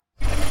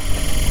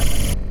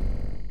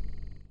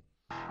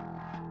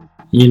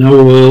In a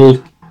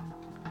world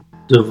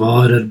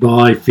divided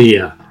by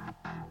fear,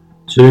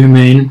 two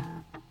men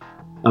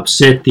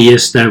upset the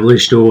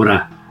established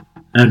order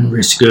and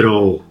risk it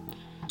all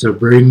to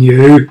bring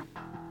you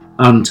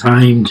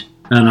Untamed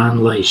and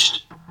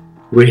Unleashed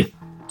with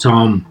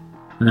Tom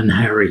and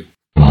Harry.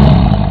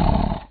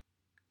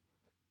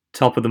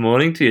 Top of the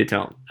morning to you,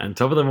 Tom. And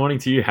top of the morning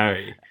to you,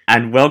 Harry.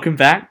 And welcome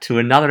back to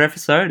another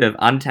episode of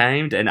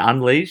Untamed and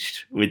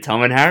Unleashed with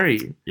Tom and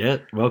Harry. Yeah,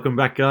 welcome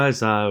back,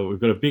 guys. We've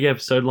got a big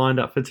episode lined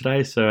up for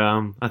today, so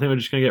I think we're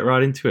just going to get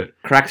right into it.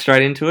 Crack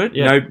straight into it?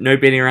 Yeah. No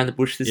beating around the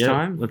bush this Yeah,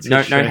 time? let's No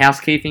get straight.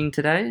 housekeeping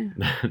today?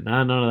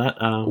 No, none of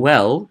that.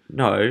 Well,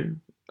 no.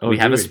 We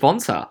have a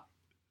sponsor.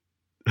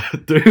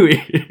 Do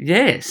we?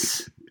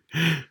 Yes.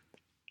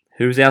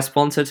 Who's our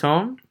sponsor,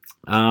 Tom?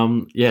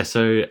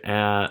 So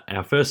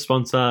our first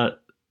sponsor...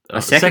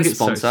 Second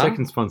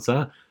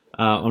sponsor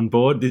on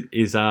board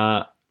is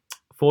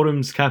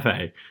Fordham's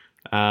Cafe.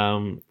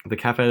 The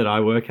cafe that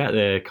I work at,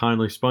 they're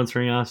kindly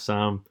sponsoring us.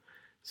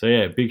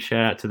 Big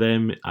shout out to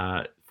them.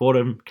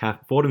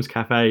 Fordham's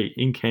Cafe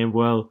in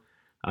Camberwell.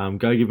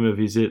 Go give them a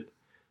visit.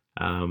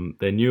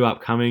 They're new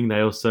upcoming. They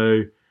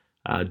also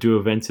do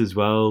events as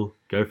well.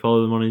 Go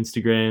follow them on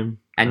Instagram.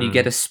 And you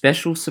get a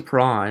special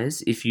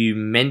surprise if you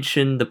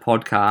mention the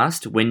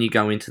podcast when you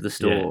go into the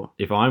store.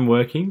 Yeah, if I'm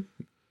working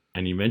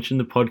and you mention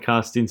the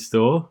podcast in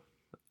store,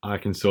 I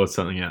can sort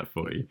something out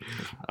for you.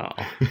 Oh,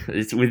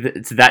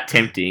 it's that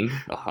tempting.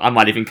 Oh, I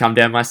might even come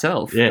down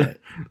myself. Yeah,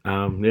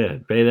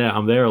 be there.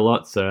 I'm there a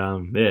lot,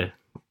 so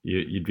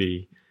you'd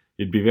be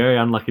very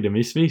unlucky to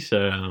miss me.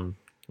 So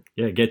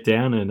get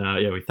down and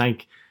we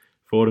thank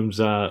Fordham's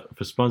for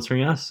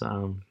sponsoring us.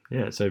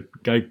 So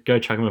go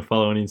chuck them a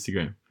follow on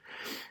Instagram.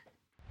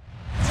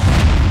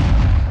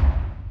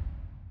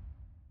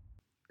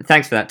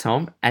 Thanks for that,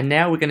 Tom. And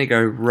now we're going to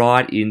go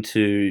right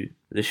into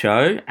the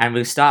show, and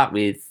we'll start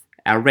with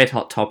our red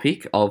hot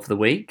topic of the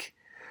week.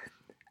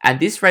 And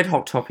this red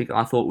hot topic,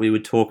 I thought we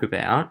would talk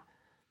about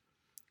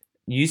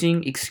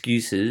using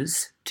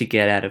excuses to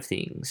get out of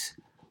things.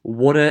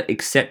 What are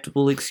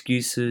acceptable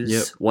excuses?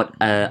 Yep. What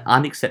are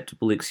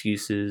unacceptable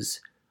excuses?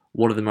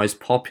 What are the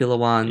most popular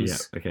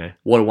ones? Yeah, okay.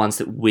 What are ones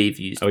that we've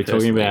used? Are we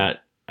personally? talking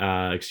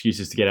about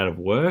excuses to get out of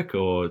work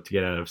or to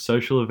get out of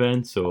social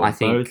events or I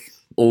think both?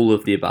 All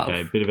of the above. Okay,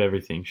 a bit of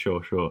everything.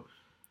 Sure.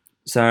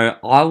 So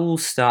I will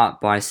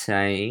start by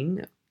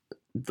saying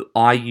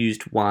I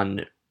used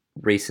one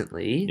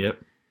recently.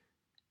 Yep.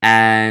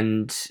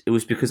 And it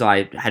was because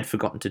I had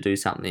forgotten to do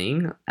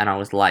something and I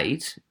was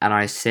late. And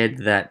I said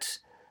that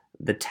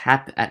the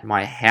tap at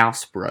my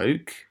house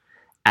broke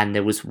and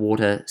there was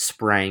water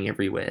spraying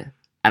everywhere.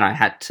 And I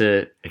had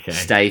to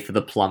stay for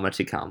the plumber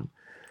to come.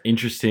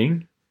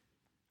 Interesting.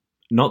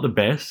 Not the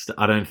best,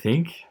 I don't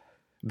think.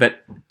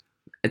 But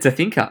it's a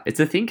thinker.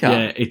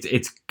 Yeah,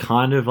 it's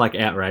kind of like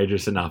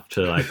outrageous enough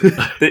to like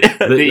that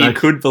you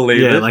could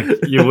believe it. Yeah, like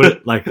you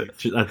would like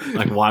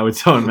why would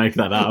someone make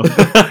that up?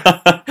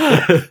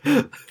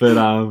 But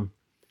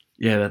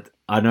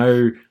I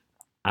know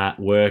at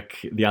work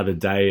the other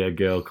day a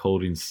girl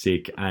called in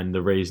sick, and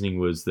the reasoning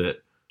was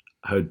that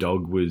her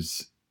dog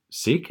was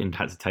sick and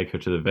had to take her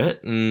to the vet.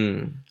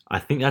 I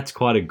think that's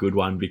quite a good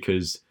one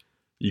because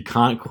you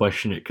can't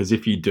question it, because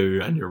if you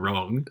do and you're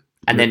wrong.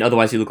 And then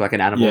otherwise you look like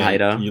an animal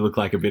hater. You look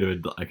like a bit of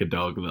a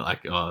dog.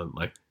 Like,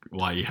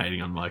 why are you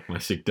hating on like my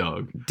sick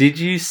dog? Did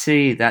you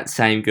see that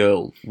same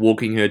girl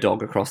walking her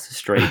dog across the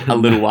street a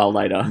little while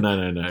later?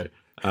 No.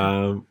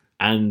 I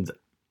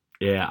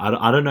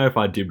don't know if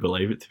I did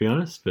believe it, to be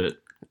honest, but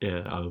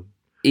yeah.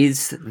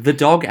 Is the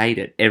dog ate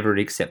it ever an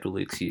acceptable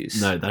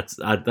excuse? No, that's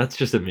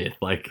just a myth.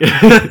 Like,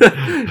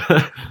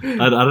 I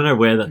don't know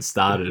where that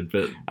started,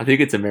 but I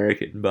think it's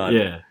American, but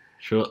yeah.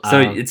 Sure. So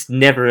it's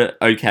never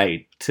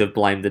okay to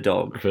blame the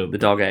dog. The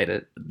dog ate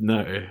it.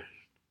 No.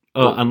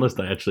 Oh, unless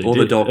they actually or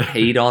did. The dog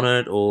peed on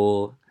it,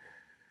 or...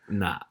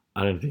 Nah,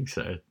 I don't think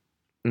so.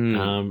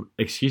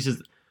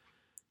 Excuses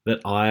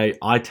that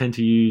I tend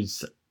to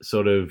use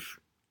sort of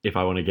if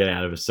I want to get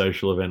out of a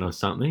social event or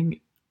something,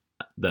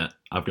 that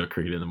I've got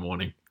cricket in the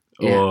morning.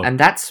 Yeah, and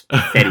that's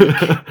pathetic.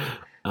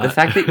 The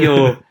fact that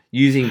you're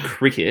using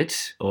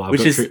cricket, I've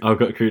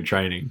got cricket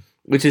training,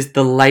 which is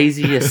the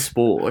laziest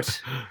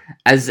sport,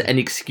 as an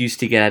excuse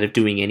to get out of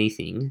doing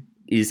anything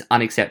is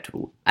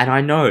unacceptable. And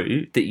I know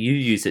that you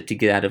use it to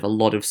get out of a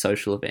lot of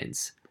social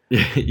events.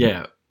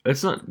 Yeah,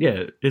 it's not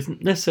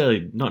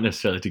not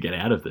necessarily to get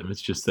out of them.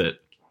 It's just that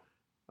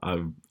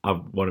I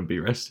want to be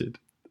rested.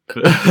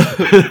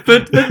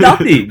 but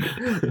nothing.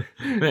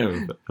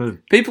 Yeah,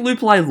 People who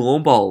play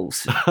lawn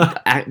bowls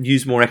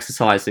use more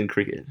exercise than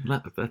cricket.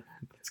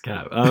 That's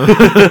cap.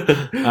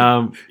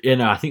 I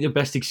think the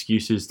best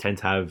excuses tend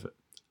to have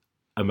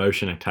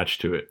emotion attached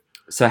to it.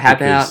 So how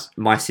about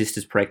my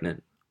sister's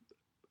pregnant?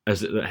 How's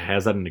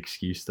that an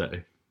excuse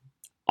though?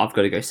 I've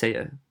got to go see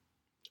her.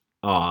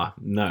 Oh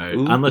no!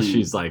 Ooh. Unless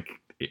she's like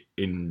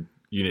you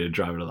need to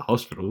drive her to the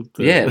hospital.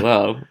 Yeah,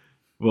 well.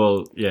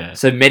 Well, yeah.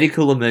 So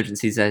medical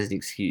emergencies as an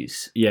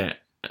excuse. Yeah.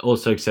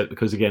 Also, except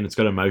because again, it's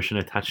got emotion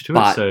attached to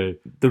but it. So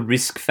the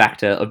risk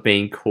factor of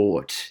being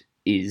caught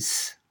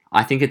is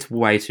I think it's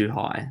way too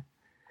high.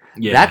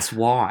 Yeah. That's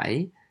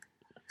why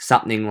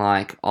something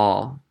like,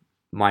 oh,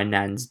 my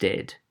nan's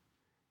dead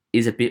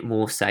is a bit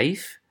more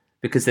safe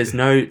because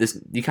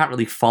you can't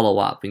really follow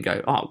up and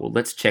go, oh, well,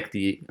 let's check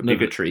the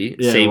obligatory,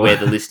 see where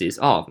the list is.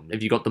 Oh,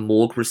 have you got the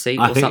morgue receipt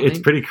or something? I think it's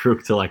pretty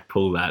crook to like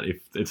pull that if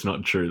it's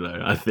not true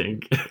though, I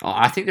think. Oh,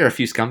 I think there are a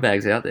few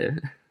scumbags out there.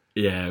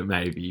 Yeah,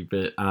 maybe.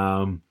 But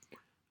I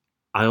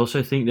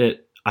also think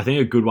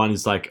a good one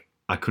is like,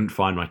 I couldn't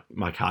find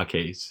my car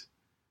keys.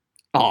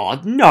 Oh,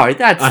 no,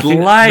 that's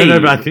lame.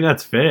 No, but I think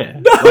that's fair.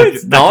 No, like,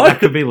 it's not. That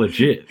could be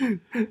legit.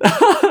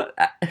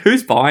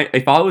 Who's buying?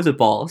 If I was a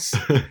boss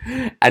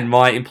and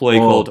my employee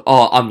called,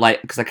 oh, I'm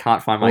late because I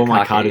can't find my car keys.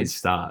 My car didn't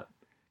start.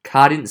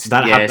 Car didn't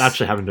start. That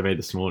actually happened to me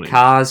this morning.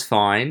 Car's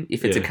fine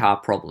if it's a car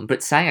problem.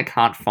 But saying I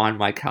can't find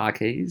my car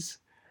keys...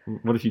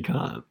 What if you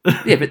can't?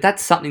 Yeah, but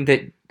that's something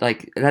that,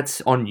 like,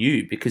 that's on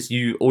you because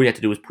all you have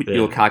to do is put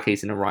your car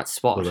keys in the right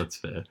spot. Well, that's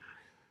fair.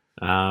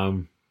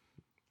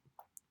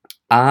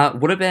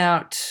 What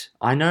about...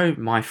 I know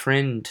my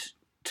friend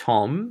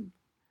Tom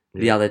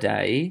the other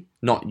day,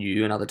 not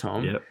you, another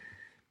Tom,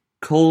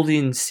 called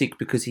in sick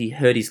because he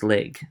hurt his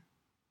leg.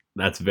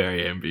 That's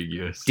very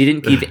ambiguous.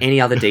 Didn't give any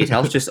other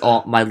details, just,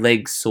 oh, my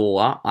leg's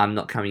sore, I'm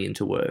not coming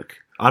into work.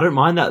 I don't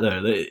mind that,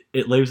 though.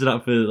 It leaves it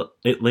up for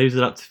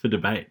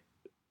debate.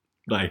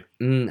 Like,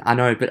 I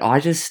know, but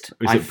is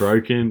it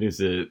broken? Is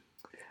it...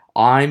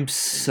 I'm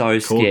so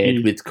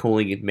scared with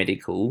calling it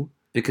medical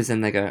because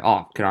then they go,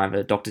 oh, can I have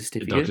a doctor's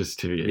certificate? Doctor's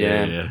certificate,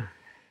 yeah.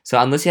 So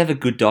unless you have a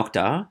good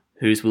doctor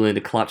who's willing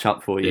to clutch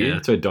up for you... Yeah,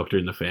 that's why doctor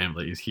in the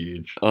family is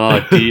huge. Oh,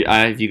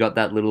 have you got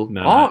that little...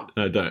 No,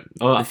 don't.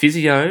 Oh, the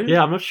physio?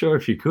 Yeah, I'm not sure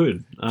if you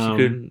could.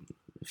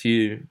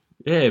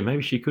 Yeah,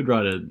 maybe she could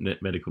write a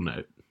medical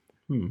note.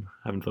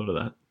 Haven't thought of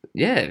that.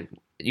 Yeah,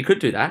 you could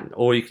do that.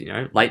 Or,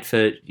 late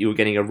for you were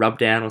getting a rub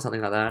down or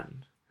something like that.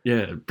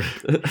 Yeah,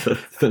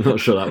 I'm not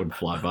sure that would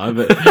fly by,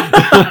 but...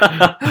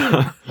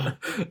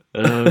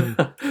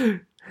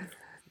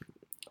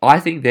 I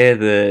think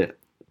they're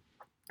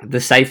the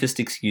safest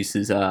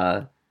excuses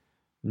are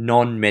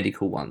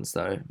non-medical ones,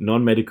 though.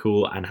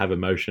 Non-medical and have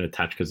emotion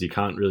attached because you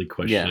can't really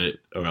question it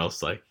or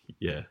else, like,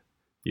 you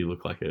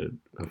look like a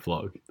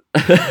flog.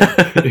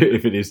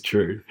 If it is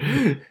true.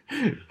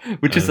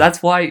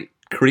 That's why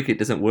cricket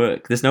doesn't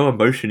work. There's no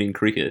emotion in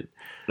cricket.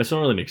 That's not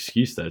really an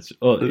excuse, though.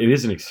 It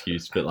is an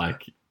excuse, but,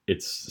 like,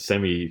 it's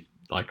semi,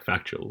 like,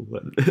 factual.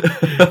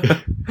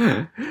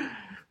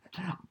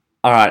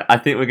 All right, I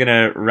think we're going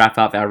to wrap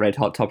up our red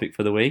hot topic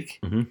for the week.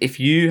 Mm-hmm.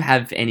 If you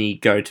have any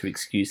go-to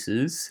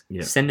excuses,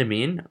 send them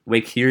in.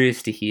 We're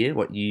curious to hear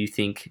what you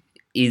think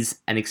is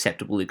an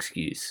acceptable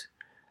excuse.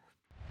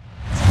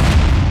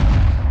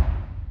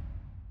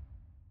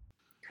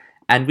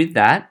 And with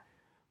that,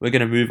 we're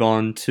going to move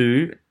on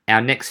to our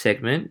next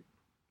segment,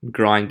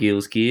 Grind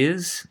Gil's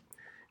Gears.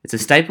 It's a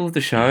staple of the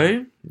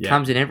show,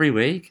 comes in every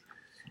week.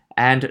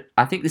 And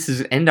I think this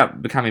has ended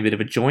up becoming a bit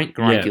of a joint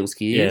Grind Gil's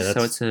Gears. Yeah,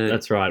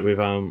 that's right.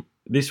 We've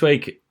this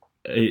week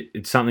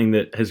it's something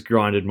that has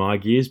grinded my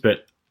gears,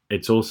 but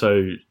it's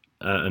also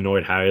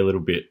annoyed Harry a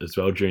little bit as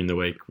well during the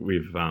week.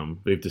 We've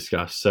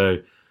discussed. So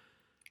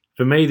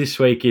for me this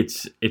week,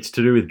 it's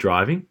to do with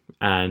driving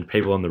and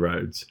people on the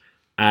roads,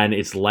 and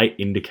it's late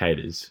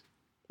indicators.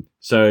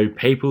 So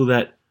people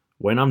that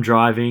when I'm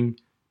driving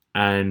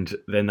and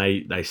then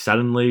they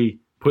suddenly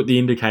put the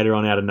indicator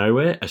on out of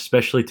nowhere,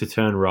 especially to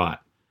turn right.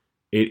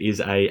 It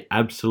is a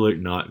absolute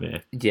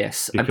nightmare.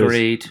 Yes,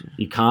 agreed.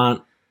 You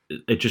can't.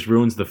 It just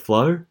ruins the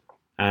flow.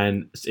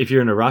 And if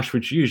you're in a rush,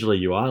 which usually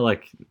you are,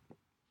 like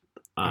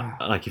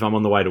if I'm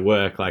on the way to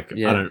work, I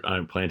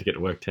don't plan to get to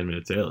work 10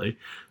 minutes early.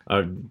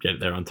 I get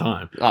there on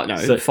time. Oh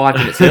no, 5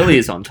 minutes early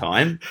is on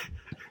time.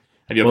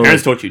 Have your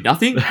parents taught you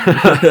nothing?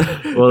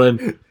 Well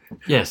then,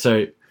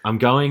 so I'm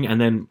going,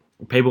 and then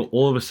people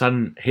all of a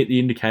sudden hit the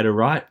indicator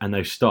right, and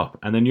they stop,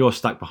 and then you're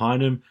stuck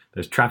behind them.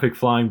 There's traffic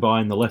flying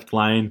by in the left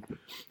lane.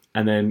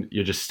 And then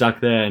you're just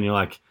stuck there, and you're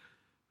like,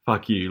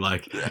 "Fuck you!"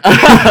 Like,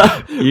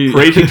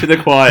 preaching to the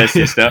choir,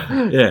 sister.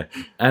 Yeah.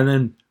 And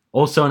then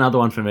also another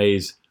one for me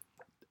is,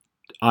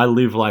 I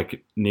live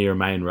like near a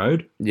main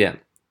road. Yeah.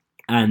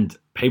 And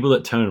people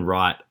that turn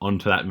right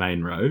onto that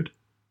main road,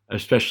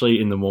 especially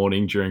in the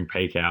morning during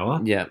peak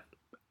hour,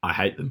 I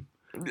hate them.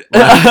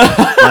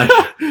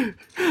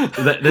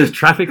 There's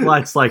traffic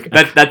lights like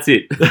that's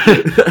it.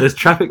 There's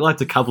traffic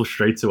lights a couple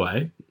streets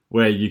away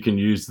where you can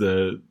use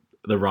the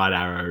right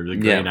arrow, the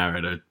green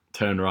arrow to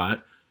turn right.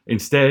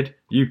 Instead,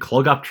 you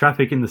clog up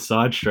traffic in the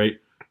side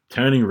street,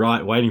 turning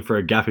right, waiting for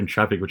a gap in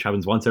traffic, which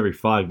happens once every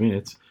 5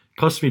 minutes.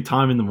 Costs me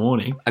time in the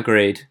morning.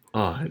 Agreed.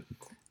 Oh,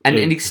 and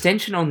an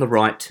extension on the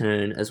right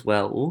turn as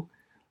well.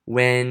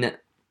 When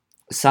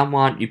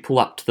you pull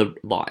up to the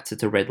lights,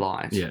 it's a red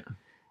light. Yeah.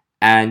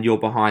 And you're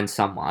behind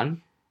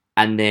someone,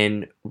 and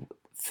then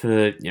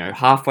for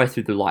halfway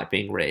through the light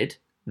being red,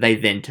 they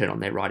then turn on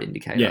their right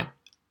indicator. Yeah.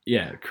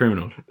 Yeah,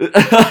 criminal.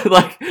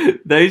 Like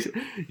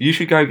you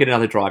should go get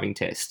another driving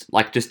test.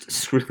 Like just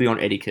strictly on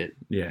etiquette.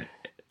 Yeah,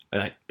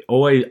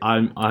 always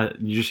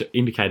you just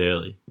indicate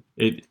early.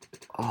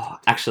 Oh,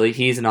 actually,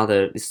 here's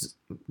another. This is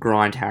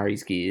grind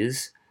Harry's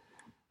gears.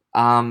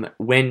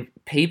 When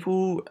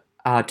people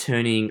are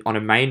turning on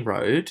a main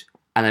road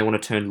and they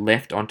want to turn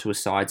left onto a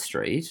side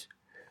street,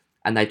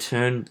 and they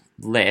turn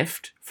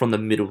left from the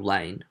middle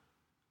lane.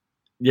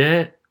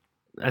 Yeah,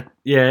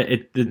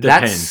 it depends.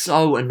 That's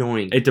so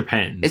annoying. It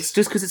depends. It's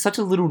just because it's such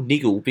a little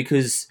niggle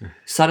because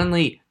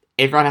suddenly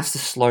everyone has to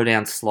slow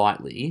down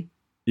slightly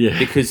yeah,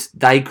 because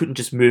they couldn't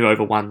just move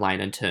over one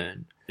lane and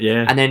turn.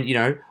 yeah, And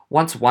then,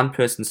 once one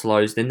person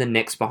slows, then the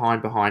next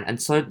behind,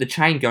 and so the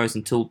chain goes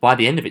until by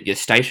the end of it, you're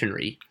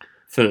stationary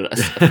for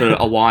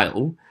a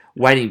while,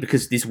 waiting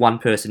because this one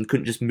person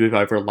couldn't just move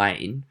over a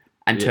lane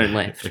and turn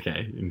left.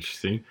 Okay,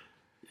 interesting.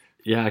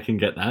 Yeah, I can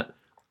get that.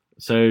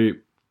 So,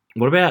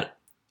 what about?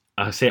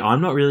 See,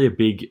 I'm not really a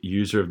big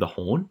user of the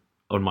horn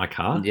on my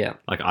car. Yeah,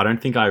 Like, I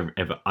don't think I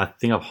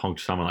think I've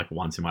honked someone like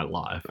once in my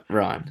life.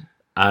 right.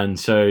 And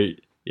so,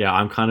 yeah,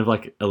 I'm kind of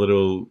like a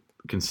little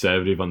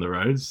conservative on the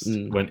roads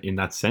when in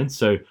that sense.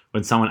 So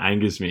when someone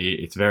angers me,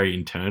 it's very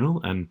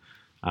internal. And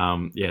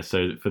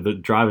so for the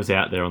drivers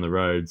out there on the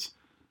roads,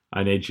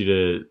 I need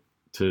you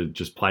to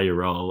just play your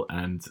role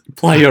and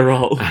Play your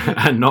role.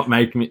 and not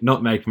make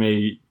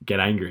me get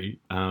angry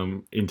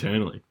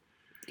internally.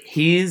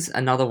 Here's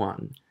another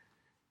one.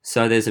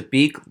 So there's a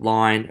big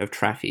line of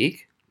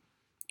traffic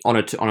on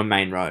a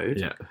main road,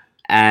 Yeah.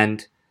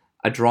 and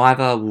a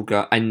driver will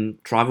go in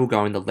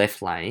the left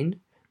lane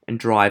and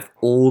drive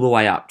all the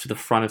way up to the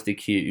front of the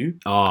queue,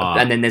 Oh,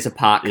 and then there's a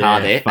parked car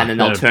yeah, there, fuck and then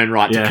they'll them. turn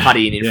right to cut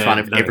in front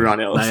of everyone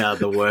else. They are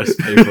the worst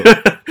people.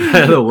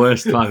 They're the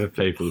worst type of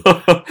people.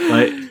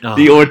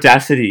 The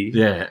audacity.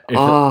 Yeah,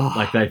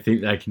 like they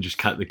think they can just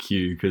cut the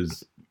queue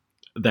because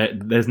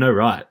there's no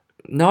right.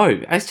 No,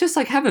 it's just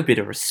like have a bit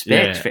of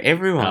respect Yeah. for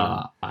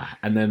everyone.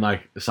 And then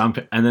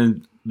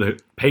the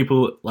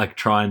people like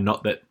try and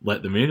not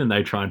let them in, and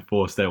they try and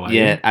force their way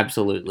Yeah, in.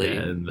 absolutely.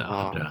 Yeah, and,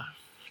 Oh.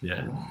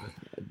 yeah,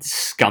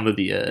 Scum of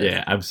the earth.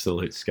 yeah,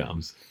 absolute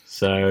scums.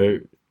 So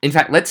In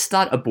fact, let's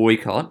start a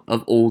boycott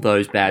of all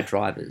those bad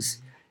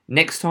drivers.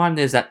 Next time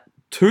there's that,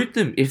 toot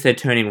them if they're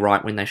turning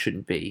right when they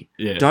shouldn't be.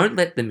 yeah, Don't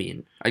let them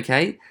in,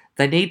 okay?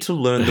 They need to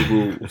learn the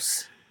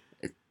rules.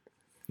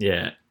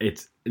 yeah.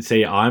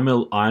 I'm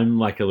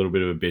like a little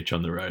bit of a bitch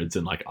on the roads,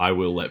 and like I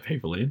will let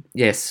people in.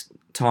 Yes,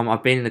 Tom,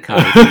 I've been in the car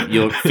with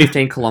you. You're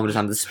 15 kilometres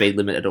under the speed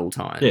limit at all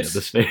times. Yeah,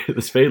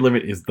 the speed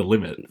limit is the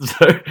limit.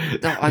 So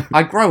No,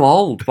 I grow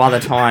old by the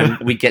time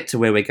we get to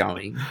where we're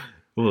going.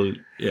 well,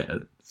 yeah,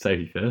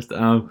 safety first. You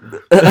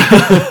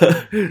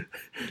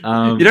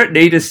don't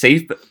need a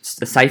seatbelt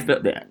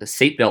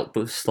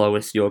the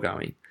slowest you're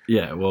going.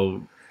 Yeah,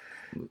 well,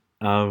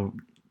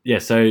 yeah.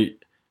 So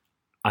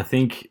I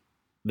think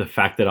the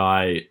fact that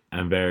I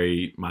am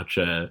very much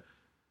a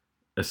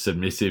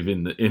submissive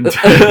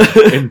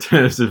in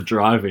terms of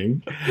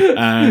driving,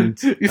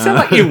 and You sound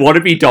like you want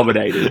to be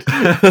dominated.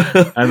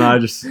 and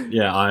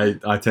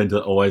I tend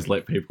to always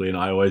let people in.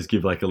 I always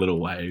give like a little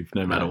wave,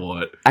 no matter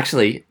what.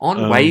 Actually,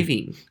 on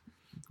waving,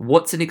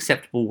 what's an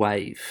acceptable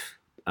wave?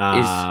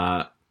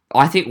 I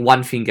think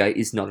one finger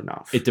is not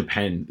enough. It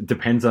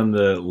depends on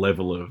the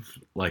level of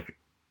like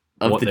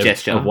Of the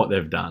gesture. of what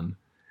they've done.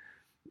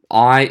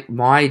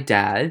 My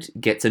dad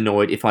gets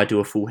annoyed if I do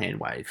a full hand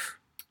wave.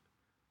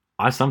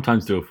 I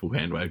sometimes do a full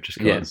hand wave just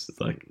because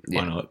it's like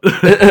why not?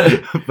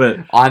 But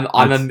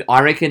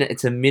I reckon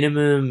it's a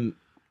minimum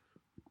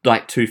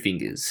like 2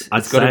 fingers. I'd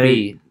It's got to say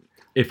be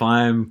if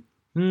I'm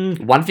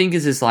 1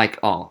 fingers is like,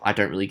 oh, I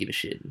don't really give a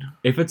shit.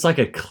 if it's like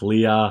a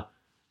clear,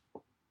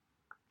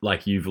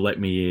 like you've let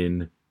me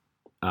in,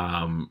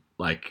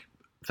 like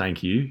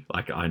thank you,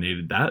 like I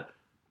needed that,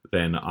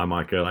 then I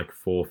might go like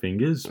 4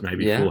 fingers,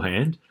 maybe Yeah. full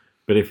hand.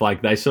 But if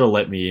like they sort of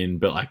let me in,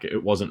 but like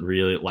it wasn't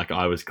really like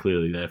I was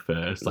clearly there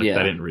first, like Yeah.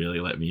 they didn't really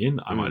let me in,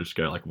 I might just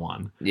go like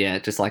 1. Yeah,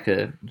 just like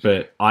a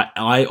But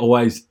I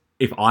always,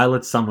 if I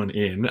let someone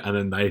in and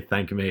then they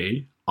thank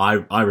me, I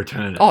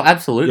return it. oh,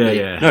 absolutely.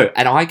 Yeah. No,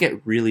 and I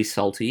get really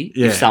salty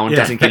Yeah, if someone yeah,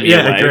 doesn't give me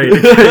yeah, a wave.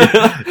 agreed.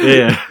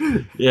 Yeah.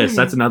 Yes,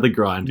 that's another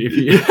grind. If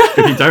you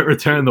don't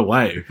return the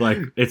wave, like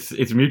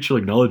it's mutual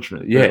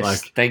acknowledgement. Yes,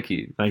 Like thank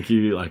you. thank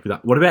you, like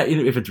that. What about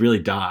if it's really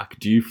dark?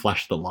 Do you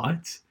flash the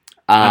lights?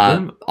 at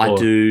them, I or-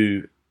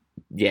 do.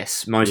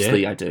 Yes,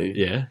 mostly I do.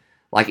 Yeah.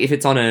 Like if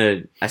it's on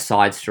a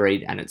side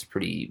street and it's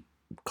pretty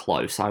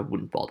close, I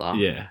wouldn't bother.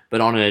 Yeah. But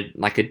on a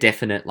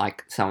definite,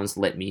 like someone's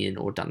let me in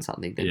or done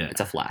something, then Yeah.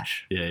 it's a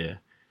flash. Yeah. Yeah.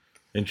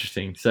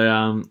 Interesting.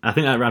 So I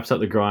think that wraps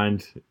up the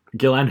grind.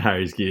 Gil and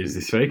Harry's gears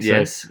this week. So,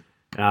 Yes.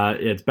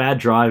 it's bad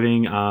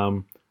driving,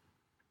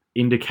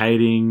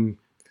 indicating,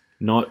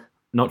 not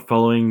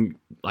following,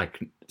 like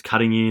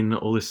cutting in,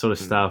 all this sort of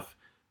stuff.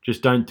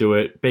 Just don't do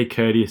it. Be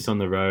courteous on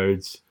the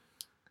roads.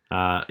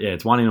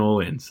 It's 1 in, all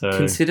in. So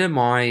Consider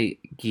my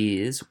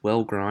gears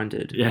well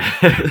grinded. yeah,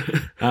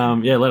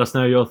 let us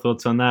know your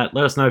thoughts on that.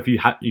 Let us know if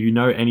you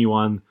know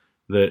anyone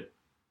that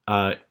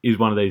is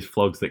one of these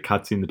flogs that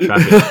cuts in the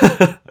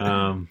traffic.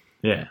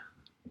 Yeah.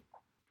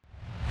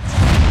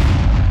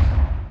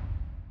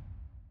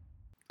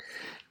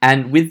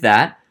 And with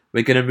that,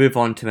 we're going to move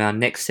on to our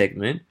next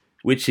segment,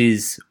 which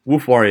is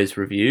Wolf Warriors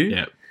Review.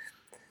 Yeah.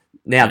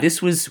 Now,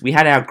 we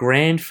had our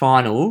grand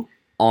final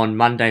on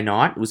Monday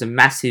night. It was a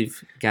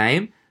massive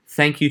game.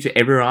 Thank you to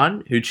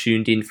everyone who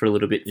tuned in for a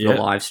little bit for the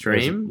live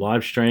stream.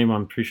 Live stream,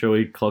 I'm pretty sure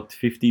we clocked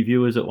 50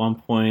 viewers at one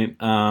point.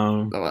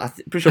 I'm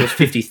pretty sure it was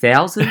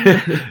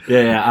 50,000.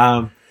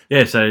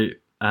 So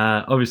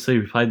obviously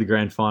we played the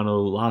grand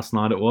final last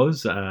night. It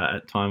was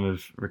at time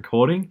of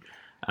recording.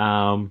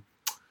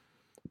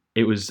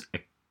 It was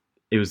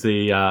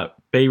the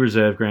B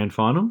Reserve grand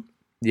final.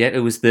 Yeah, it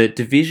was the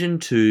Division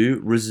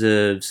 2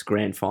 Reserves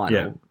grand final.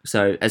 Yeah.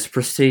 So as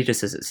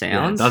prestigious as it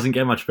sounds. It doesn't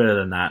get much better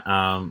than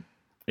that.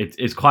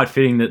 It's quite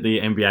fitting that the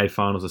NBA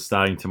finals are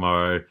starting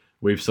tomorrow.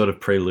 We've sort of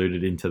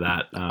preluded into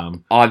that.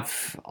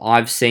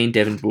 I've seen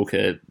Devin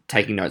Booker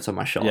taking notes on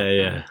my shot.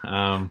 Yeah.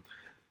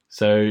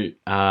 So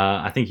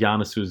I think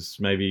Giannis was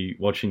maybe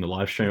watching the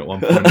live stream at one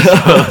point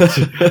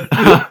as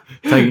well,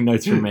 taking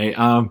notes from me.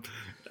 And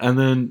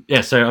then,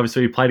 so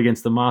obviously we played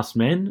against the Masked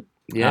Men.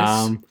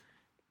 Yes.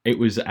 It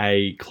was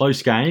a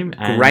close game.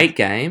 Great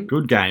game.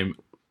 Good game.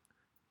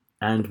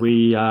 And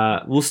we...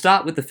 we'll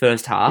start with the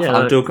first half. Yeah,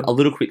 I'll do a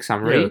little quick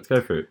summary. Yeah, let's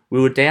go for it.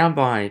 We were down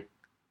by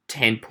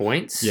 10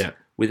 points. Yeah.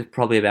 With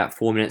probably about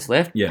 4 minutes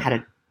left. Yeah. Had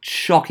a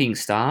shocking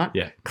start.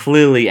 Yeah.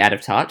 Clearly out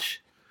of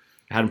touch.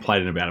 Hadn't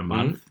played in about a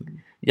month.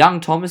 Young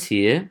Thomas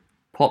here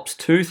pops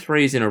 2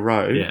 threes in a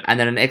row Yeah. and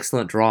then an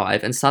excellent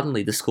drive, and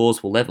suddenly the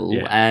scores were level,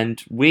 Yeah.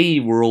 and we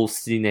were all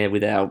sitting there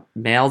with our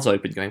mouths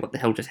open going, what the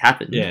hell just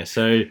happened? Yeah,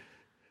 so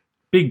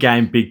big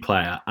game, big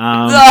player.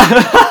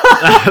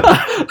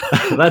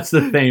 That's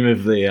the theme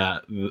of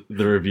the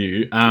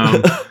review.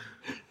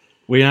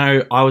 We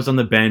know I was on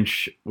the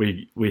bench.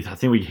 I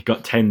think we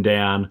got 10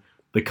 down.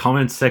 The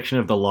comments section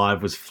of the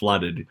live was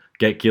flooded.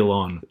 Get Gil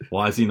on.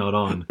 Why is he not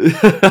on?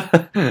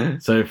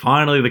 So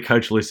finally the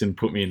coach listened,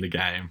 put me in the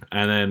game.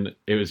 And then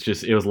it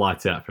was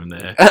lights out from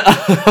there.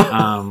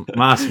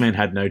 Masked Men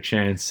had no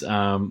chance.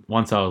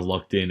 Once I was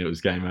locked in, it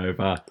was game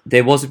over.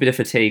 There was a bit of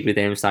fatigue with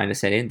them starting to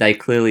set in. They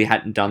clearly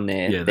hadn't done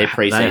their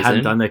pre-season. They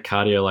hadn't done their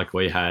cardio like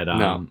we had.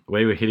 No.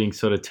 We were hitting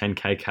sort of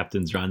 10K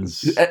captain's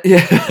runs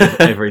Yeah.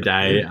 every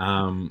day.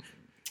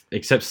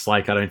 Except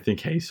Slake, I don't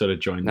think he sort of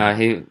joined that.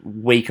 No, he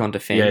weak on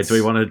defence. Yeah, do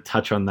we want to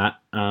touch on that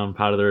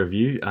part of the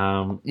review?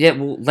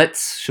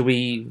 Should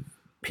we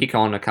pick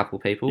on a couple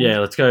of people? Yeah,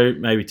 let's go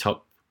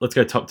top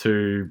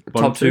 2,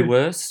 bottom top 2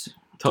 worst.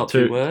 Top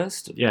 2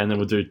 worst. Yeah, and then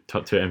we'll do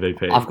top 2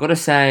 MVP. I've got to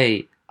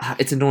say,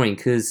 it's annoying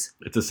because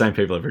it's the same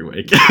people every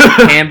week.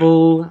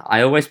 Campbell,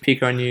 I always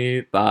pick on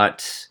you,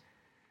 but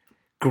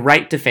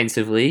great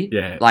defensively.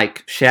 Yeah.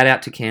 Like, shout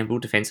out to Campbell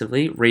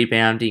defensively.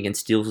 Rebounding and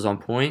steals was on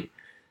point.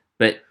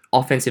 But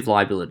offensive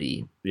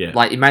liability. Yeah.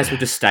 Like, you may as well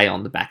just stay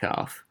on the back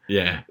half.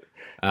 Yeah.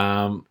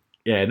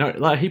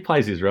 He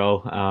plays his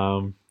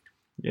role.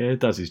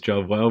 Does his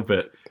job well,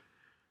 but...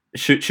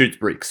 Shoots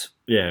bricks.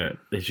 Yeah,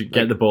 he should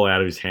get the ball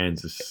out of his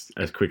hands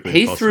as quickly as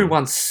possible. He threw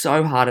one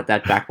so hard at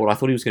that backboard, I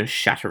thought he was going to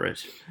shatter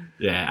it.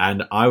 Yeah,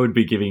 and I would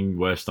be giving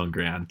worst on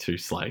ground to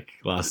Slake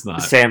last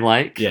night. Sam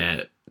Lake?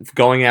 Yeah.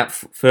 Going out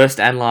first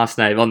and last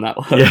name on that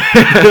one.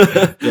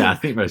 Yeah, yeah, I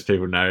think most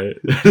people know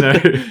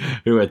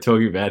who we're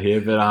talking about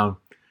here, but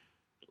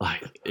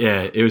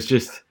it was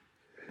just...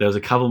 There was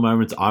a couple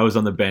moments I was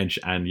on the bench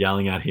and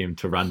yelling at him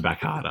to run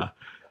back harder.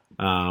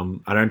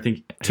 I don't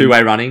think...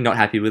 Two-way running, not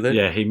happy with it?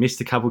 Yeah, he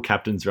missed a couple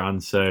captain's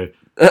runs, so...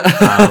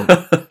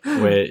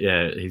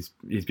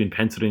 he's been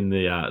penciled in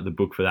the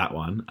book for that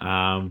one.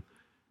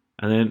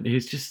 And then he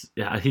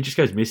just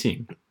goes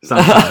missing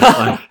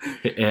sometimes.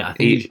 I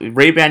think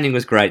rebounding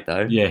was great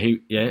though.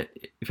 Yeah,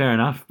 fair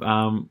enough.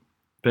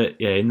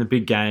 But yeah, in the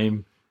big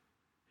game,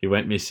 he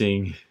went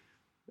missing.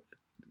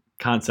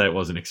 Can't say it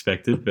wasn't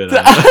expected, but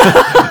all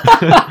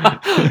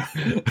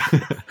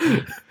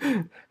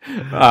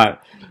right.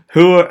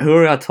 Who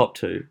are our top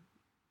 2?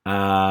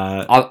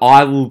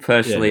 I will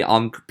personally. Yeah.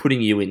 I'm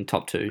putting you in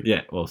top 2.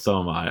 Yeah, well, so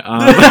am I.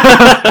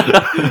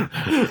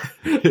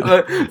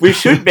 We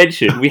should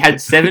mention we had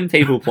 7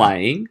 people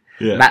playing.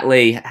 Yeah. Matt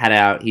Lee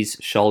had his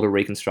shoulder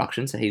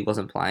reconstruction, so he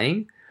wasn't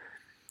playing.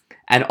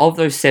 And of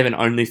those 7,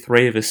 only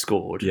 3 of us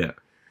scored. Yeah.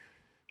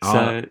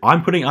 So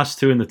I'm putting us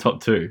 2 in the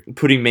top 2.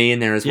 Putting me in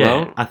there as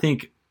well. I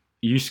think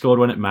you scored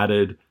when it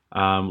mattered.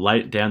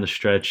 Late down the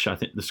stretch, I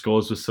think the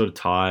scores were sort of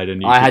tied,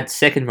 and I had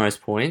second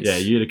most points. Yeah,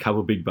 you had a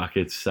couple big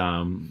buckets.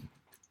 So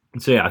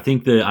yeah, I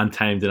think the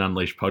Untamed and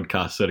Unleashed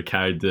podcast sort of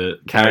carried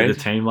the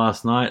team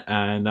last night,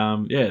 and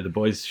the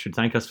boys should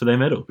thank us for their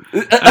medal.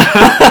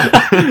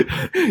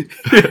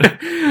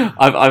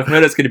 I've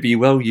heard it's going to be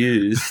well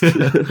used.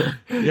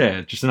 Yeah,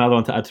 just another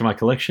one to add to my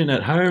collection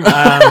at home.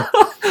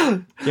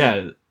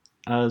 Yeah.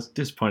 I was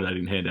disappointed I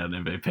didn't hand out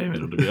an MVP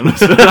medal, to be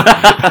honest.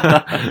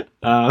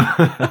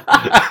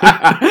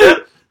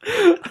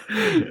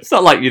 It's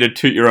not like you to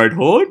toot your own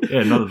horn.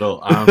 Yeah, not at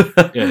all.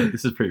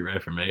 This is pretty rare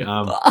for me.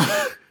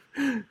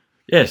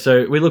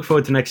 So we look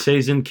forward to next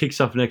season. Kicks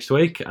off next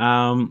week.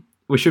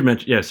 we should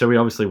mention, yeah, so we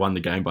obviously won the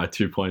game by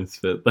 2 points,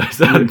 but those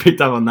that hadn't picked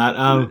up on that.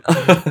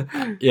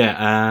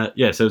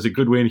 So it was a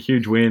good win,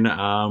 huge win.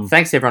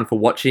 Thanks everyone for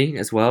watching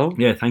as well.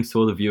 Yeah, thanks to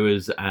all the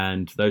viewers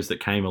and those that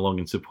came along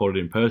and supported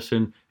in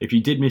person. If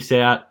you did miss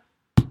out,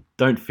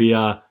 don't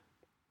fear.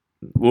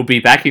 We'll be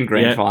back in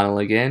grand final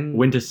again.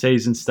 Winter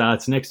season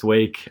starts next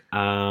week.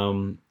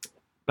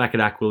 Back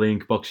at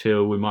Aqualink, Box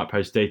Hill, we might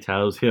post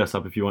details. Hit us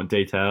up if you want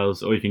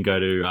details, or you can go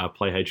to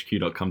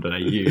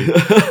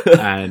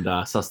playhq.com.au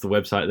and suss the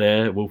website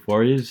there, Wolf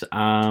Warriors.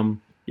 We'll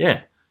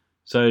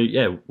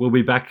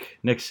be back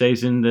next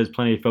season. There's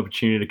plenty of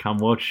opportunity to come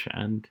watch.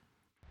 And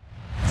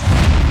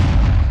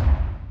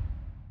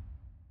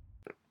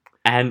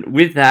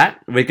with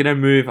that, we're going to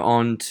move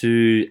on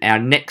to our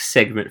next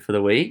segment for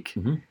the week.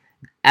 Mm-hmm.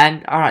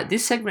 And, all right,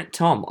 this segment,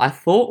 Tom, I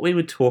thought we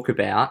would talk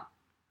about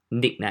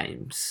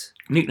nicknames.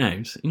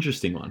 Nicknames,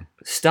 interesting one.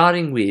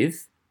 Starting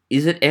with,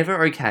 is it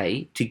ever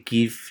okay to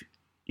give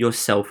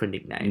yourself a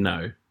nickname?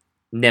 No.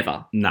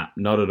 Never? Nah,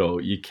 not at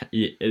all.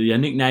 Your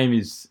nickname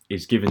is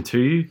given to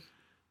you,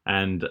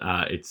 and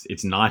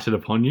it's knighted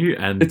upon you.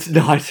 And it's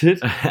knighted?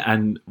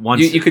 And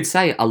once... You could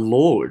say a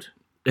lord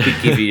could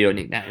give you your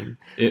nickname.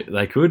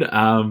 They could.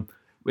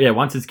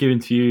 Once it's given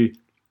to you,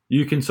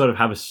 you can sort of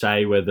have a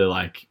say whether,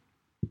 like,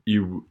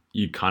 you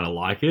kind of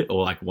like it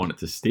or, like, want it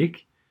to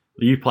stick.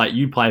 You play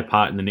a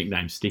part in the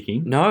nickname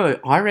sticking. No,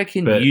 I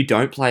reckon you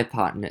don't play a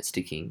part in it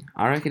sticking.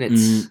 I reckon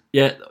it's...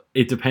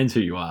 it depends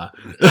who you are.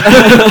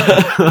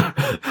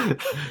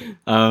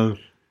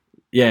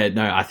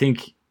 I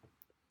think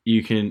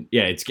you can...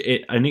 Yeah,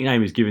 a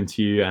nickname is given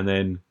to you, and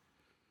then,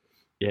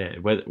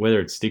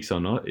 whether it sticks or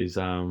not is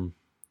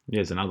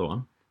another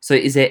one. So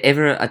is there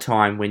ever a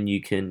time when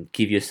you can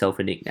give yourself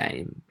a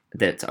nickname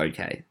that's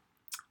okay?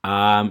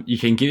 You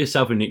can give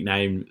yourself a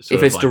nickname...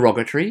 if it's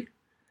derogatory?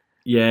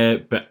 Yeah,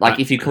 but... Like,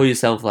 if you call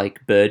yourself,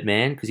 like,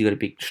 Birdman because you got a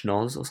big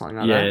schnoz or something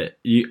like that?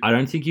 Yeah, I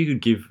don't think you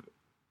could give...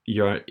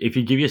 If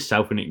you give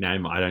yourself a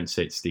nickname, I don't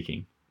see it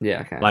sticking.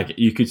 Yeah, okay. Like,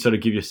 you could sort of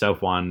give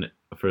yourself one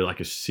for, like,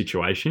 a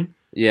situation.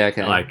 Yeah,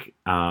 okay. Like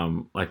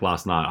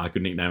last night, I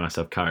could nickname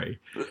myself Curry.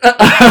 But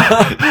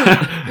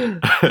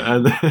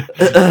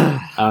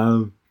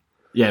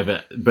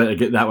again,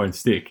 that won't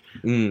stick.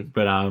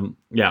 But I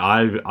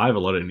have a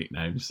lot of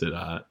nicknames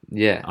that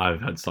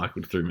I've had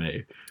cycled through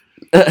me.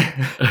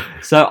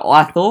 So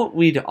I thought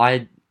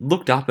I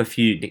looked up a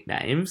few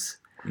nicknames.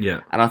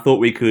 Yeah. And I thought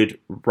we could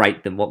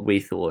rate them what we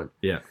thought.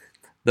 Yeah.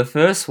 The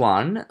first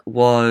one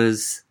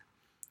was,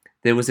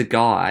 there was a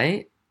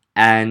guy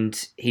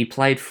and he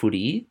played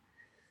footy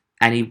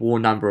and he wore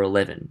number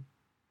 11.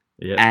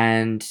 Yeah.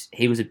 And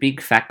he was a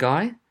big fat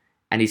guy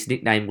and his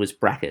nickname was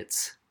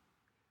Brackets.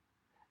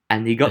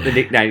 And he got the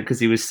nickname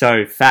because he was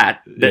so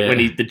fat that when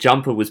the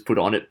jumper was put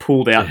on, it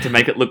pulled out to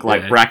make it look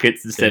like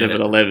brackets instead of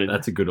an 11.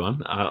 That's a good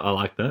one. I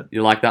like that.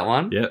 You like that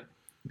one? Yeah.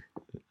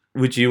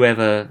 Would you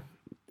ever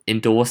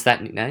endorse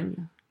that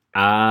nickname?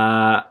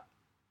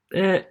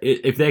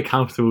 If they're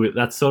comfortable with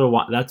that's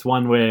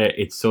one where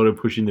it's sort of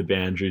pushing the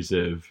boundaries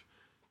of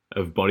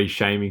body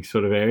shaming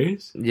sort of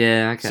areas.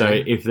 Yeah, okay. So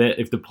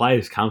if the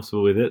player's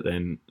comfortable with it,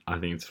 then I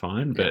think it's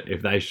fine. But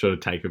if they sort of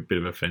take a bit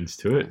of offence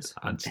to it,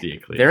 I'd steer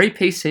clear. Very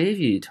PC of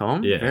you,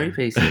 Tom. Yeah. Very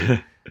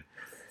PC.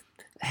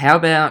 How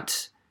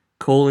about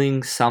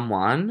calling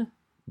someone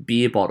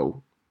beer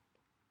bottle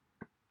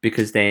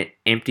because they're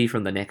empty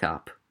from the neck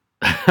up?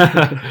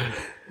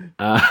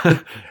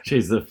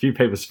 Geez, a few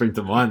people spring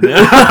to mind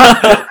there.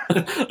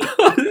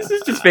 This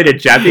has just been a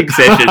jabbing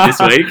session this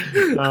week.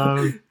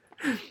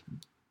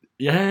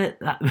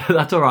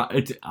 That's all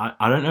right.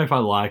 I don't know if I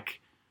like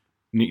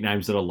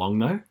nicknames that are long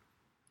though.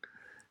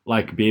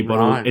 Like beer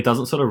bottle, Right. It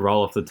doesn't sort of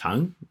roll off the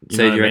tongue.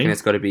 So you reckon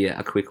it's got to be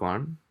a quick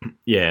one?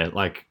 Yeah,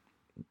 like,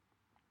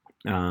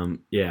 I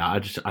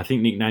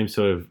think nicknames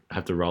sort of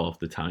have to roll off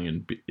the tongue,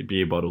 and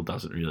beer bottle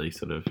doesn't really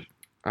sort of.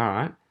 All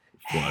right.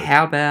 Float.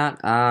 How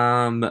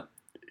about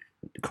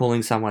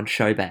calling someone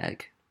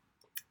showbag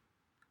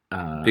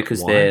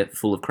because why? they're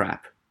full of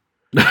crap?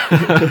 That's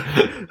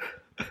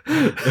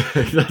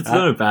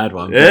not a bad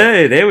one.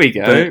 Hey, there we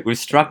go. We've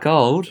struck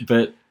gold.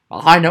 But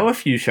I know a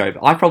few showbags.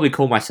 I probably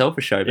call myself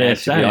a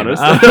showbag, to be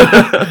honest.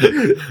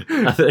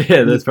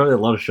 There's probably a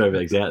lot of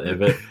showbags out there.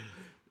 But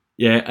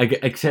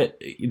except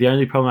the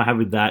only problem I have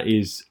with that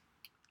is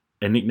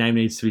a nickname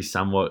needs to be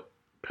somewhat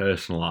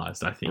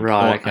personalised, I think.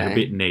 Right, or okay. a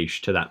bit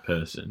niche to that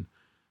person.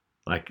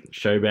 Like,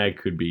 showbag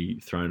could be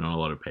thrown on a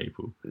lot of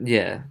people.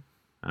 Yeah.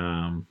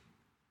 Um,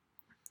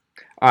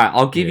 All right,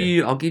 I'll give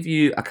you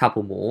a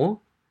couple more.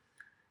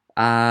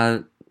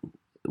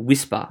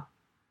 Whisper,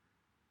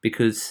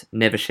 because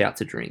never shout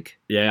to drink.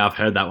 yeah, I've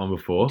heard that one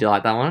before. Do you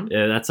like that one?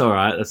 Yeah, that's all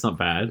right. That's not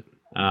bad.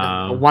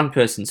 One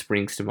person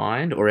springs to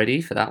mind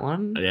already for that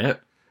one. Yeah.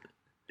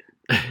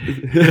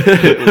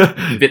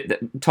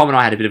 Tom and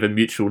I had a bit of a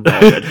mutual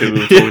nod at who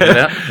we were talking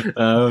about.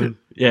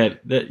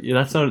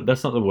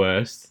 That's not the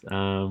worst.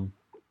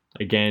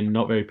 Again,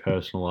 not very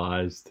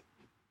personalised.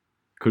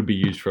 Could be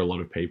used for a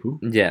lot of people.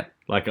 Yeah.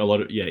 Like a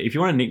lot of if you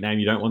want a nickname,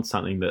 you don't want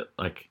something that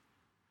like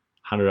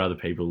 100 other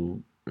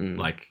people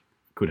like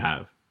could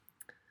have.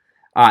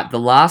 All right, the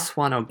last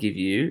one I'll give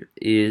you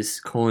is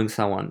calling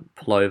someone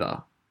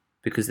plover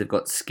because they've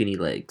got skinny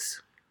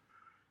legs.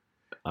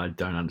 I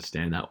don't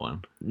understand that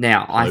one.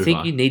 Now, I think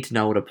Plover. you need to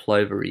know what a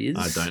plover is.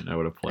 I don't know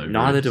what a plover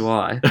Neither is. do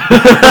I.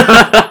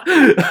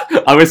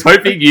 I was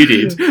hoping you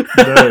did.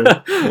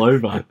 No,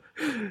 plover.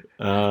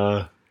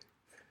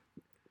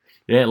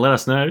 Yeah, let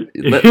us know.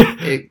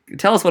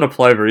 Tell us what a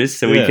plover is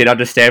so we Yeah. can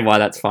understand why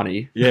that's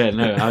funny. Yeah,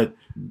 no,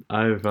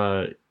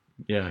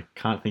 I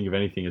can't think of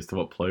anything as to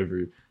what plover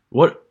is.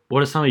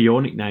 What are some of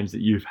your nicknames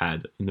that you've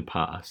had in the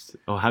past?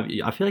 Or have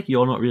you? I feel like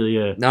you're not really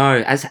a No,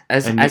 as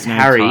nickname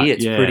Harry, type,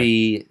 it's yeah.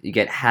 pretty. You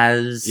get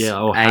Has. yeah.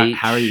 Oh, H.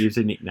 Harry is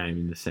a nickname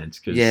in the sense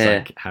because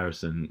Yeah. like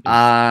Harrison. Is,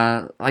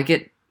 I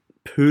get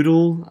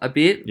Poodle a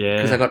bit Yeah.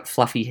 because I got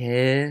fluffy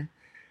hair.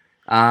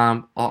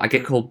 I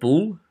get called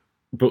Bull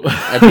but,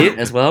 a bit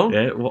as well.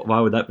 Yeah.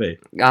 Why would that be?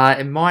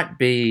 It might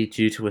be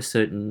due to a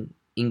certain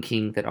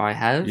inking that I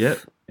have. Yep.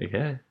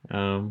 Okay.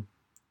 Yeah.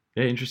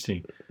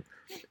 Interesting.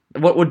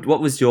 What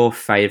was your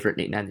favourite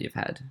nickname that you've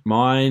had?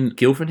 Mine.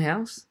 Guilford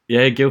House?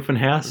 Yeah, Guilford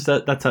House.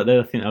 That's out there.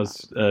 I think that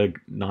was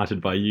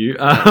knighted by you.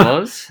 That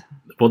was?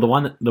 Well, the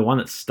one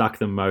that stuck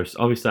the most.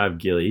 Obviously, I have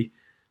Gilly.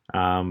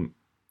 A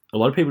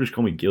lot of people just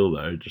call me Gil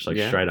though, just like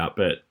Yeah. straight up.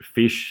 But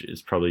Fish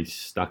is probably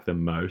stuck the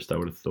most. I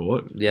would have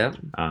thought. Yeah.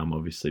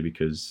 Obviously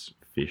because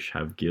fish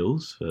have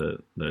gills for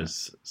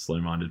those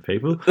slow-minded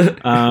people.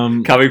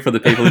 Coming from the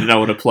people who know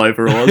what a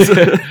plover was.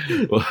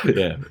 Well,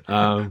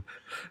 yeah.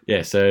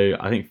 Yeah, so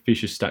I think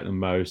fish has stuck the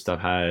most. I've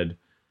had,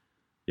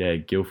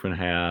 Guilford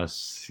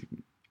House,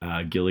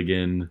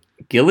 Gilligan.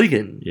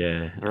 Gilligan.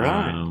 Yeah.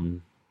 Right.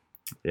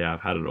 Yeah,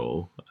 I've had it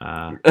all.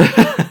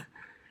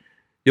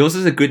 Yours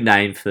is a good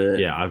name for.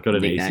 Yeah, I've got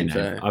an easy nickname,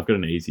 name. so- I've got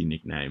an easy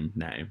nickname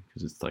name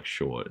because it's like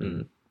short.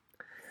 And,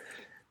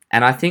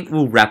 And I think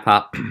we'll wrap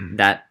up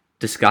that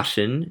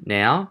discussion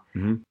now.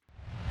 Mhm.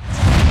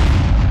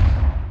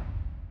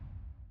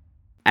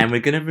 And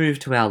we're going to move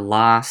to our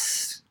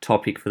last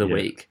topic for the Yeah.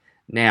 week.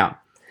 Now,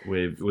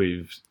 We've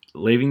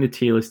leaving the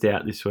tier list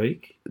out this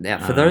week.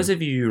 for those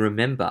of you who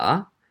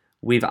remember,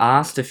 we've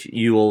asked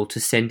you all to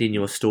send in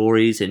your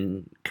stories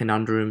and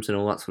conundrums and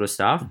all that sort of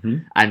stuff,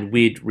 Mhm. and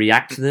we'd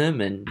react to them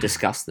and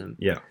discuss them.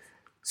 Yeah.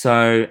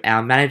 So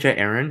our manager,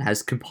 Erin,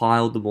 has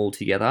compiled them all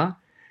together,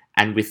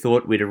 and we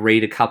thought we'd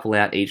read a couple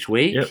out each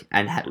week. Yep.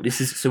 And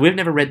so we've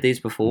never read these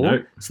before.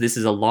 No. So this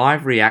is a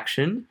live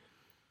reaction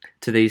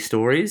to these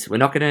stories. We're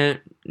not going to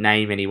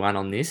name anyone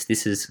on this.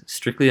 This is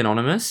strictly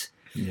anonymous.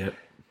 Yep.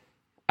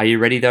 Are you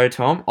ready though,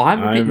 Tom? I'm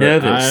a bit I'm-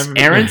 nervous. I'm-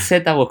 Erin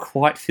said they were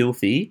quite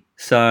filthy,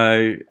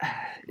 so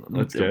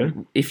Let's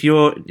go. if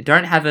you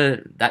don't have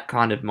that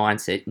kind of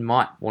mindset, you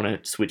might want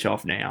to switch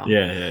off now.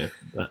 Yeah.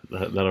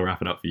 That'll wrap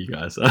it up for you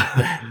guys.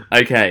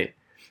 Okay.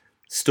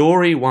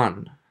 Story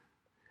 1.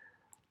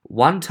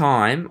 One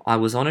time, I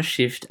was on a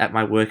shift at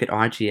my work at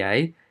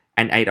IGA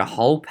and ate a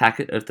whole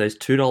packet of those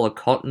 $2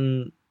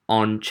 cotton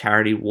on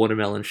charity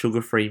watermelon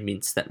sugar-free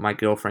mints that my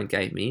girlfriend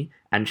gave me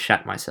and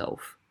shat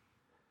myself.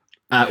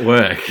 At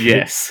work.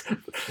 Yes.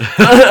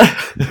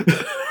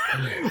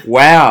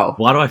 Wow.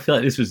 Why do I feel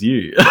like this was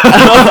you?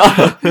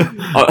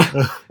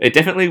 It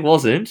definitely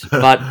wasn't,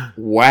 but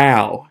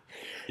wow.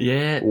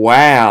 Yeah.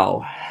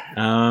 Wow.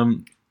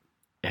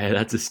 Yeah,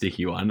 that's a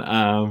sticky one.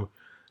 I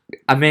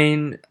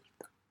mean,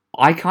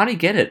 I kind of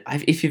get it.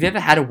 If you've ever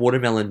had a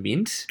watermelon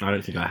mint, I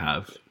don't think I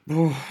have.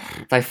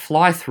 they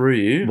fly through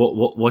you.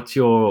 What's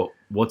your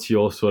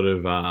sort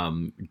of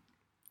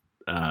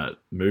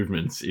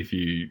movements if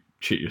you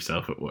shit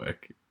yourself at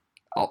work?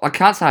 I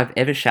can't say I've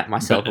ever shat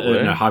myself But, at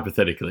work. no,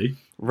 hypothetically.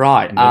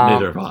 Right.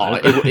 Neither have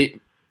I.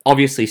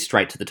 Obviously,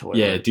 straight to the toilet.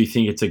 Yeah. Do you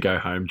think it's a go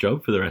home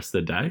job for the rest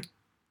of the day?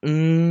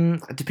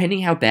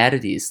 Depending how bad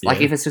it is. Like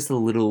Yeah. if it's just a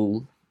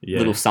little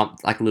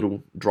like a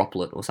little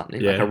droplet or something,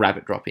 like Yeah. a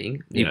rabbit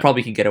dropping, you Yeah.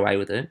 probably could get away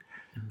with it.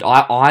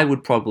 I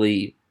would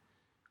probably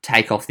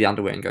take off the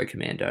underwear and go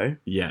commando,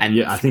 Yeah.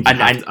 And- I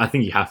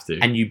think you have to.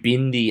 and you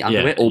bin the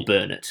underwear or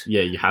burn it.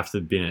 Yeah, you have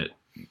to bin it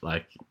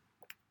like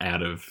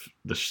out of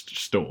the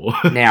store.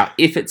 Now,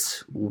 if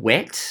it's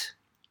wet,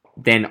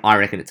 then I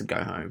reckon it's a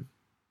go home.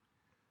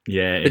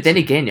 Yeah. But then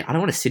again, I don't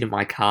want to sit in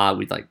my car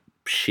with like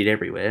shit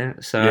everywhere.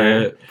 So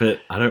yeah,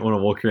 but I don't want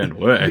to walk around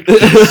work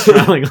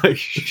smelling like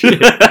shit.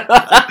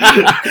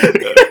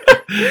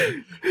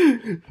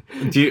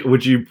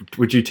 Would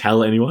you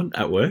tell anyone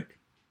at work?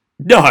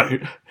 No.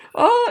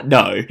 Oh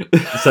no.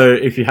 So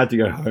if you had to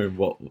go home,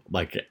 what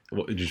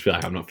would you just feel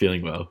like? I'm not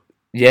feeling well.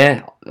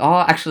 Yeah.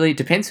 Oh, actually,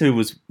 depends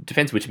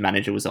which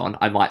manager was on.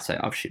 I might say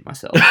I've shit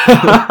myself.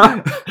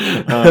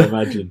 Oh,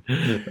 imagine.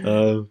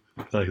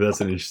 Like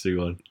that's an interesting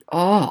one.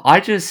 Oh,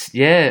 I just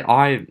don't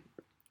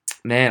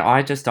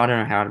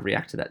know how to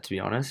react to that, to be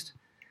honest.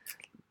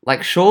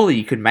 Like, surely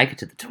you could make it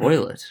to the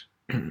toilet.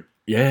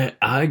 Yeah,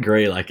 I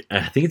agree. Like,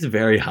 I think it's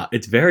very hard.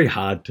 It's very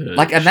hard to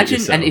Like, shit imagine,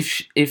 yourself. and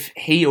if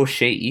he or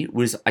she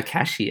was a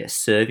cashier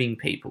serving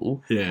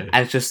people, yeah. and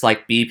it's just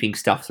like beeping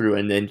stuff through,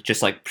 and then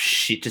just like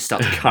shit just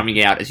starts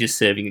coming out as you're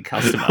serving a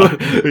customer.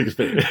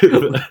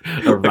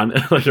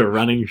 like a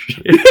running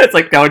shit. It's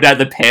like going down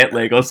the pant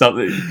leg or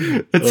something.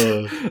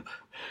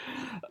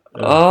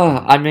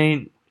 I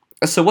mean,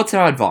 so what's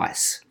our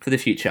advice for the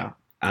future?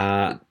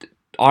 I've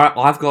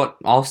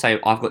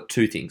got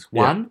two things.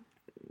 Yeah. One,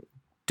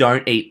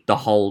 don't eat the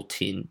whole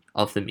tin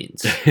of the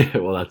mince.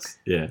 Well, that's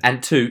yeah.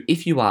 And two,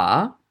 if you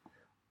are,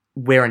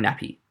 wear a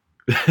nappy.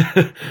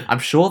 I'm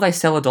sure they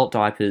sell adult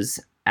diapers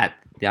at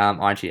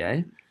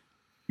IGA.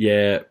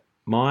 Yeah,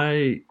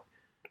 my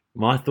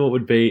thought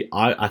would be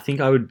I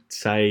think I would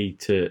say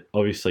to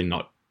obviously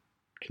not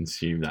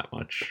consume that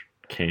much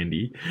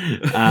candy.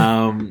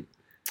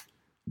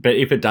 But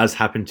if it does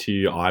happen to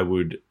you, I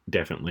would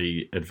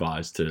definitely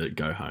advise to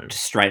go home.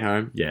 Just straight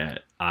home. Yeah,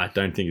 I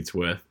don't think it's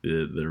worth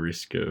the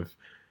risk of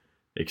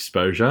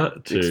exposure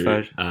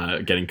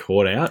to getting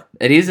caught out.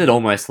 It is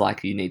almost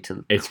like you need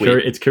to It's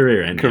quit. it's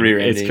career ending.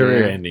 It's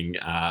career yeah. ending.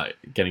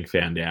 Getting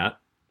found out.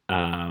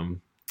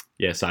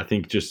 Yeah, so I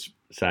think just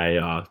say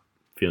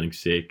feeling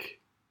sick,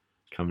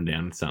 coming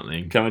down with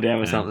something.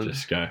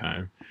 Just go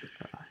home.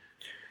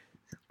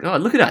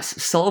 God, look at us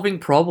solving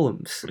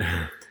problems.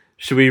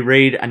 Should we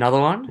read another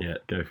one? Yeah,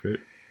 go for it.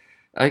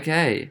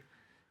 Okay.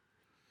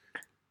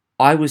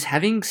 I was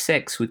having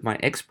sex with my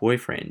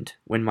ex-boyfriend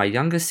when my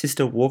younger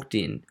sister walked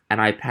in,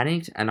 and I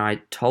panicked and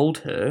I told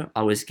her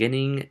I was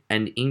getting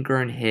an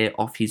ingrown hair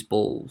off his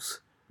balls.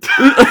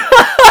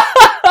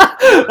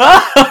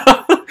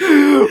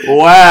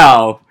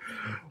 Wow.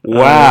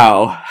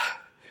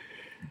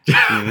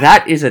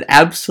 That is an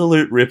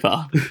absolute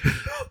ripper.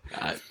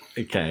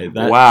 Okay.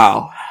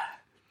 Wow.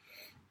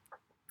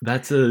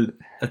 That's a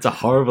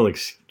horrible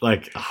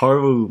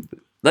horrible.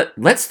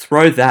 Let's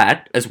throw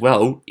that as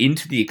well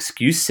into the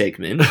excuse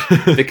segment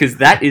because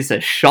that is a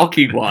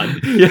shocking one.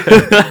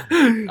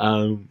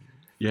 Yeah.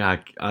 Yeah.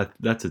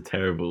 That's a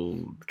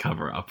terrible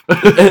cover up.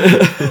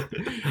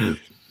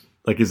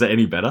 Like, is there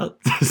any better?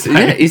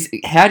 Yeah.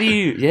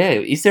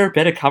 Is there a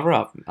better cover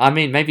up? I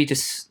mean, maybe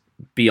just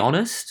be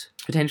honest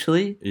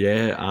potentially.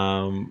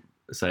 Yeah.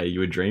 Say you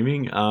were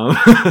dreaming.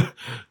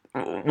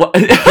 What?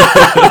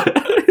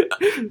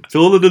 It's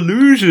all an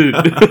illusion.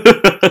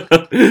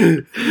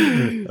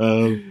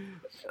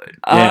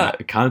 Yeah,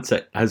 I can't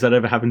say. Has that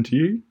ever happened to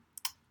you?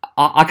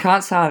 I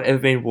can't say I've ever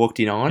been walked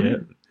in on. Yeah,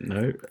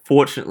 no.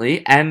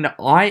 Fortunately, and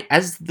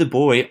as the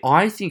boy,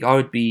 I think I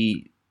would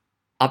be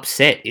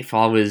upset if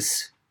I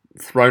was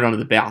thrown onto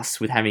the bus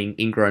with having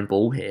ingrown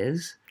ball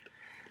hairs.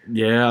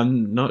 Yeah,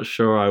 I'm not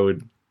sure I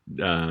would.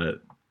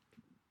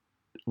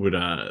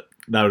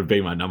 That would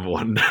be my number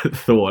one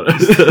thought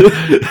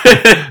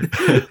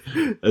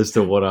as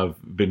to what I've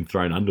been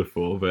thrown under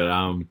for. But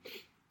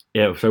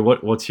yeah. So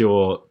what's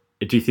your?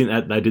 Do you think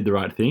that they did the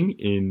right thing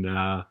in?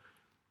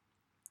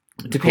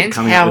 Depends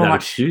coming how up with that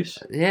much. Excuse?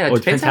 Yeah, it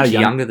depends how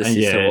younger the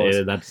sister was.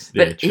 Yeah, that's.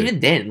 But true. even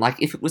then,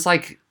 like if it was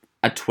like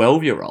a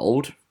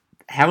 12-year-old,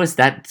 how is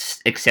that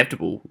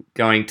acceptable?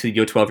 Going to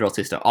your 12-year-old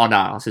sister? Oh no,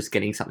 I was just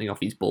getting something off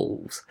his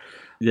balls.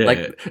 Yeah,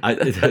 Like-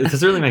 it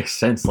doesn't really make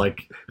sense.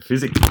 Like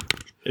physically,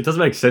 it doesn't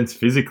make sense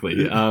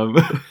physically.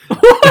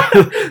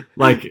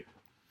 Like,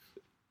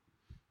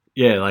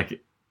 yeah,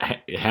 like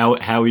how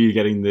are you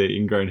getting the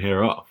ingrown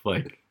hair off?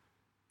 Like,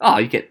 Oh,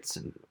 you get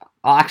some.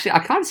 Oh, actually, I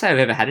can't say I've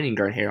ever had any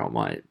ingrown hair on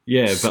my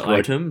yeah, but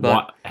like, scrotum,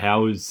 but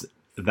how is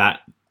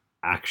that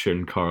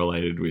action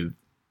correlated with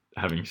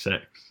having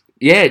sex?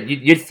 yeah,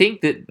 you'd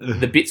think that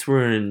the bits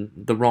were in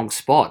the wrong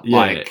spot. Yeah,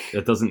 Like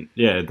it doesn't.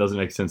 Yeah, it doesn't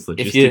make sense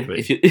if you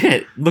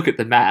logistically. look at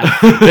the map,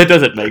 that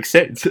doesn't make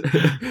sense.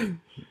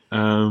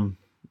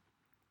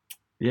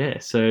 Yeah,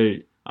 so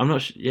I'm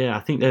not. Yeah, I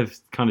think they've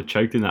kind of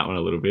choked in that one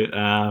a little bit.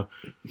 To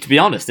be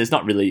honest, there's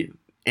not really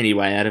any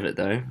way out of it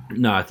though.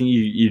 No, I think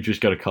you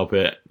just got to cop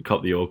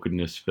the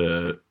awkwardness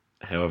for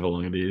however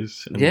long it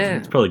is. And Yeah.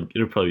 it'll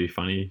probably be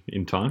funny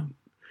in time.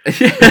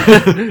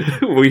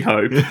 We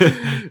hope.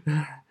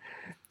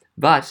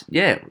 But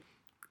yeah,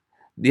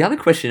 the other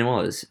question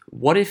was,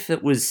 what if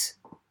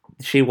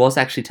she was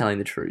actually telling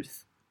the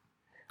truth?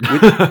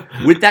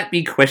 Would that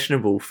be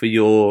questionable for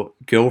your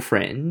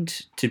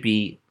girlfriend to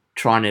be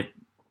trying to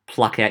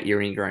pluck out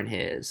your ingrown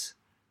hairs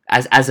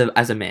as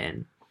a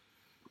man?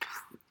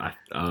 I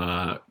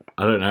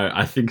don't know.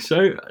 I think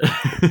so.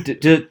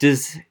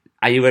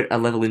 Are you at a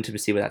level of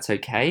intimacy where that's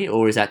okay,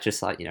 or is that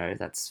just like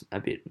that's a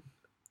bit?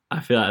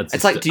 I feel like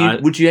It's like,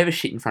 would you ever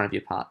shit in front of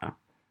your partner?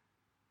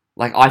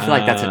 Like, I feel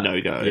like that's a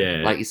no-go.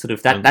 yeah. Like, you sort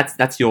of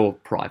that's your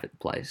private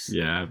place.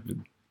 Yeah,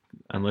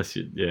 unless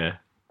you're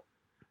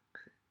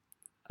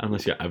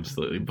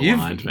absolutely You've-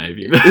 blind,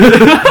 maybe.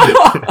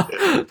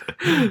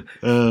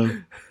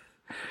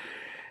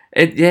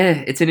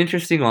 It's an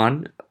interesting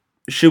one.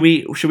 Should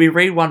we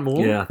read one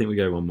more? Yeah, I think we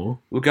go one more.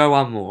 We'll go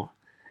one more.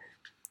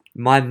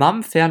 My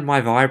mum found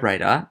my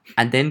vibrator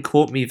and then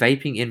caught me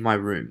vaping in my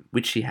room,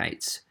 which she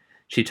hates.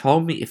 She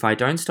told me if I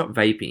don't stop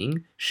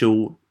vaping,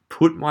 she'll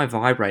put my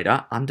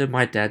vibrator under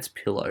my dad's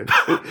pillow.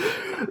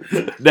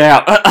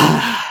 Now,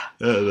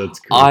 That's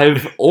cool.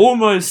 I've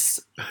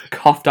almost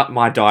coughed up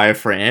my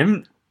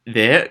diaphragm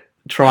there,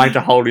 trying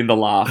to hold in the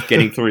laugh,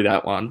 getting through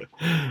that one.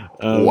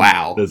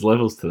 Wow. There's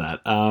levels to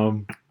that.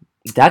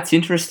 That's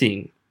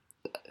interesting.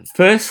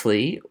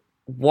 Firstly,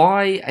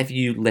 why have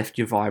you left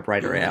your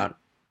vibrator out?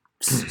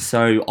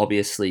 so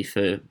obviously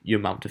for your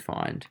mum to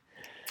find.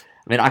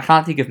 I mean, I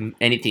can't think of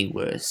anything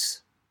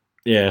worse.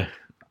 Yeah,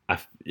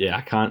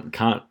 I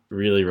can't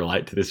really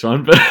relate to this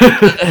one, but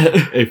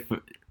if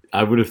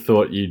I would have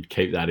thought you'd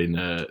keep that in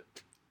a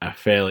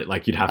fairly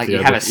like you'd have Like to you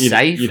go have a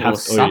safe you'd or have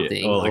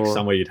something, or like or-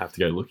 somewhere you'd have to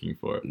go looking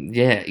for it.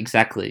 Yeah,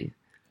 exactly.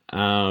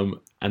 And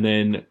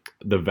then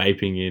the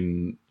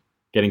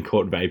getting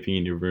caught vaping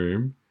in your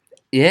room.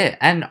 Yeah,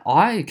 and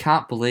I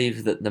can't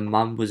believe that the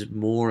mum was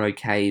more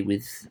okay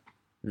with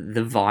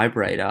the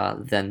vibrator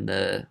than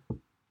the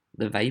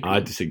vaping. I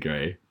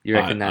disagree. You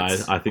reckon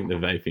that's I think the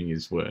vaping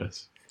is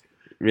worse.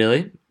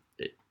 really?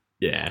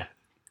 Yeah,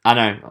 I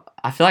know.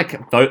 I feel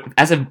like both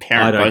as a I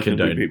parent, don't both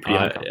would be condone. pretty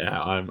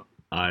uncomfortable.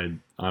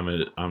 I'm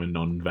a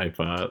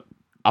non-vapor.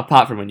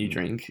 Apart from when you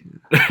drink.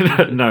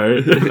 No,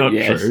 not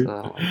Yes. true.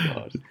 Oh my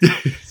god.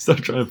 Stop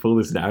trying to pull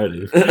this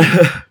narrative.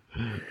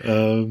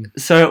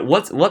 So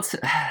what's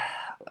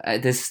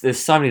there's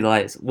so many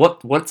layers.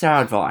 What's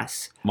our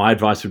advice? My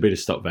advice would be to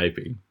stop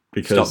vaping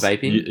because Stop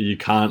vaping? You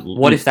can't.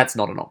 What if that's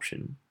not an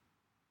option?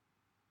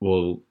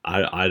 Well,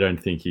 I don't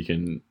think you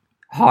can.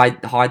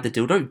 Hide the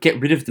dildo. Get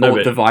rid of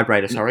the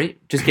vibrator. Sorry,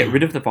 just get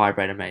rid of the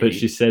vibrator, maybe. But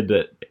she said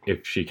that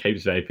if she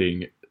keeps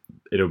vaping,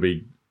 it'll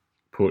be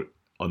put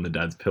on the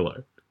dad's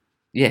pillow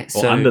yeah. or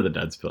So under the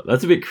dad's pillow.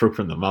 That's a bit crook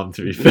from the mum,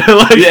 to be fair.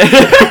 Like,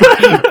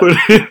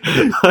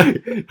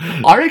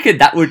 I reckon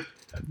that would.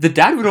 The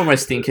dad would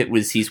almost think it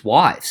was his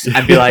wife's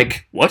and be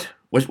like, "What?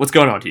 What's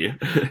going on here?"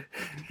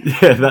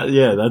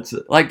 that's.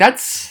 Like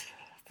that's.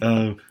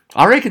 Um,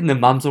 I reckon the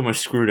mum's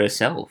almost screwed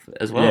herself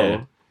as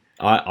well.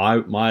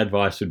 Yeah. My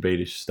advice would be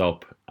to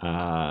stop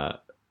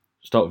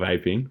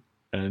vaping,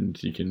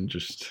 and you can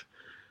just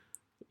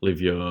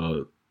live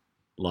your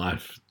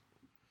life.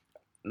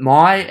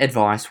 My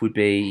advice would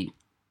be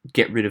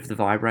get rid of the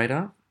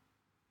vibrator,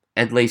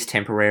 at least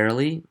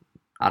temporarily.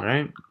 I don't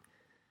know.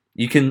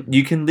 You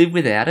can live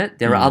without it.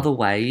 There are other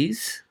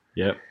ways.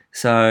 Yep.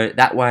 So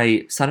that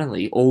way,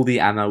 suddenly all the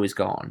ammo is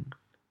gone,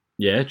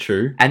 Yeah,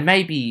 true. and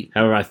maybe.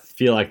 However, I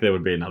feel like there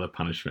would be another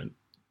punishment.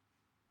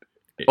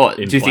 Oh,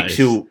 in do you think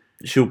place.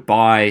 she'll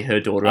buy her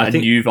daughter I a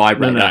think- new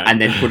vibrator no.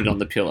 and then put it on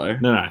the pillow?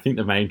 No, I think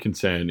the main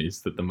concern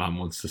is that the mum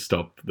wants to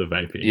stop the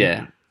vaping.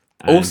 Yeah.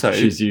 And Also-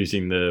 she's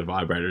using the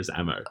vibrator as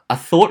ammo. A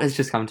thought has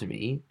just come to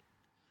me.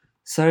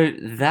 So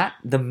that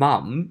the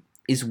mum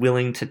is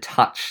willing to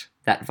touch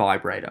that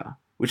vibrator,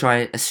 which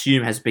I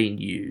assume has been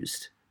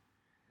used.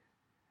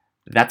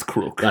 That's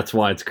crook. That's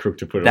why it's crook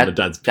to put it on the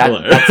dad's That-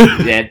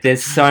 pillow. yeah,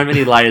 there's so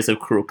many layers of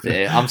crook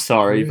there. I'm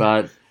sorry,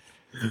 but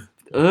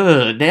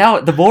now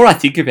the more I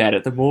think about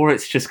it, the more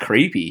it's just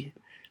creepy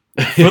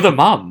for the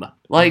mum.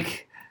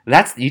 Like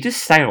that's you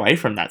just stay away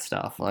from that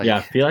stuff. Like Yeah,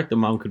 I feel like the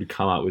mum could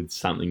come up with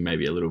something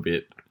maybe a little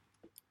bit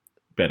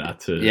better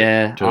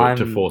Yeah,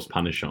 to force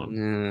punish on.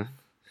 yeah.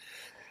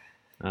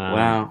 Um,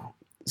 Wow.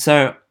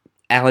 So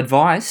our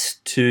advice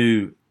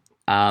to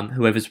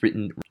whoever's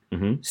written: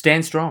 mhm.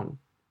 stand strong.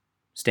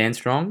 Stand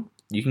strong.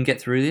 You can get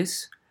through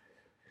this.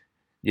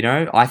 You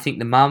know, I think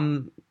the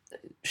mum.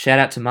 Shout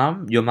out to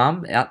mum, your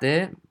mum out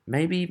there.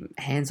 Maybe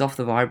hands off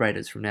the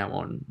vibrators from now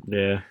on.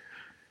 Yeah.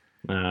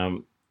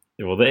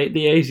 Well, the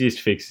easiest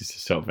fix is to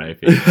stop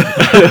vaping.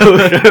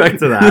 We'll go back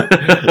to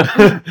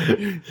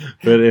that.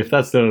 But if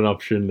that's not an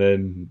option,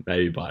 then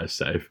maybe buy a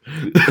safe.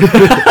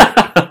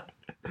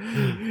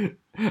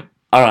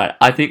 All right,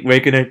 I think we're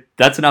gonna.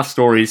 That's enough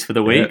stories for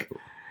the week. Yeah.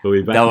 We'll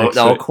be back They were next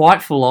week.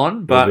 quite full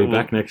on, but We'll be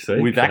back next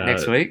week. We'll be back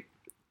next week.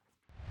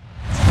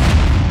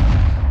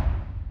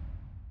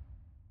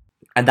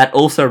 And that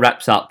also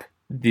wraps up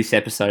this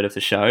episode of the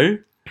show.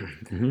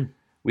 Mhm.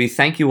 We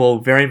thank you all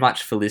very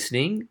much for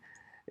listening.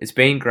 It's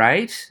been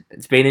great.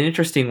 It's been an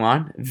interesting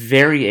one.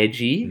 Very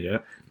edgy.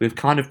 Yep. We've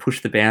kind of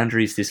pushed the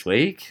boundaries this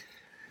week.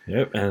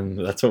 Yep, and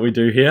that's what we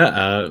do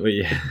here.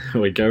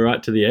 We go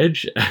right to the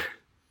edge.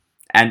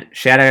 And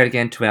shout out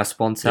again to our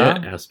sponsor.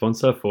 Yeah, our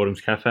sponsor, Fordham's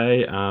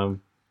Cafe.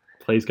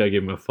 Please go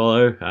give them a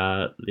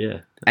follow. Yeah.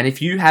 And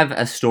if you have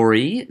a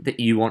story that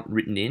you want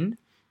written in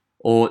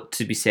or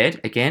to be said,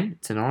 again,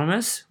 it's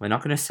anonymous. We're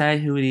not going to say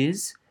who it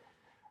is.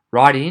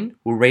 Write in,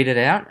 we'll read it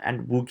out,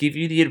 and we'll give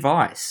you the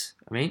advice.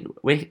 I mean,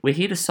 we're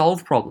here to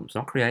solve problems,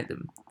 not create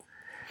them.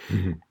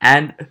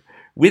 And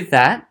with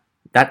that,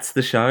 that's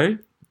the show.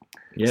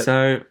 Yep.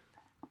 So,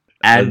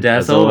 and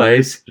as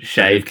always,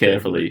 shave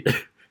carefully.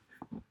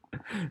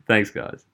 Thanks, guys.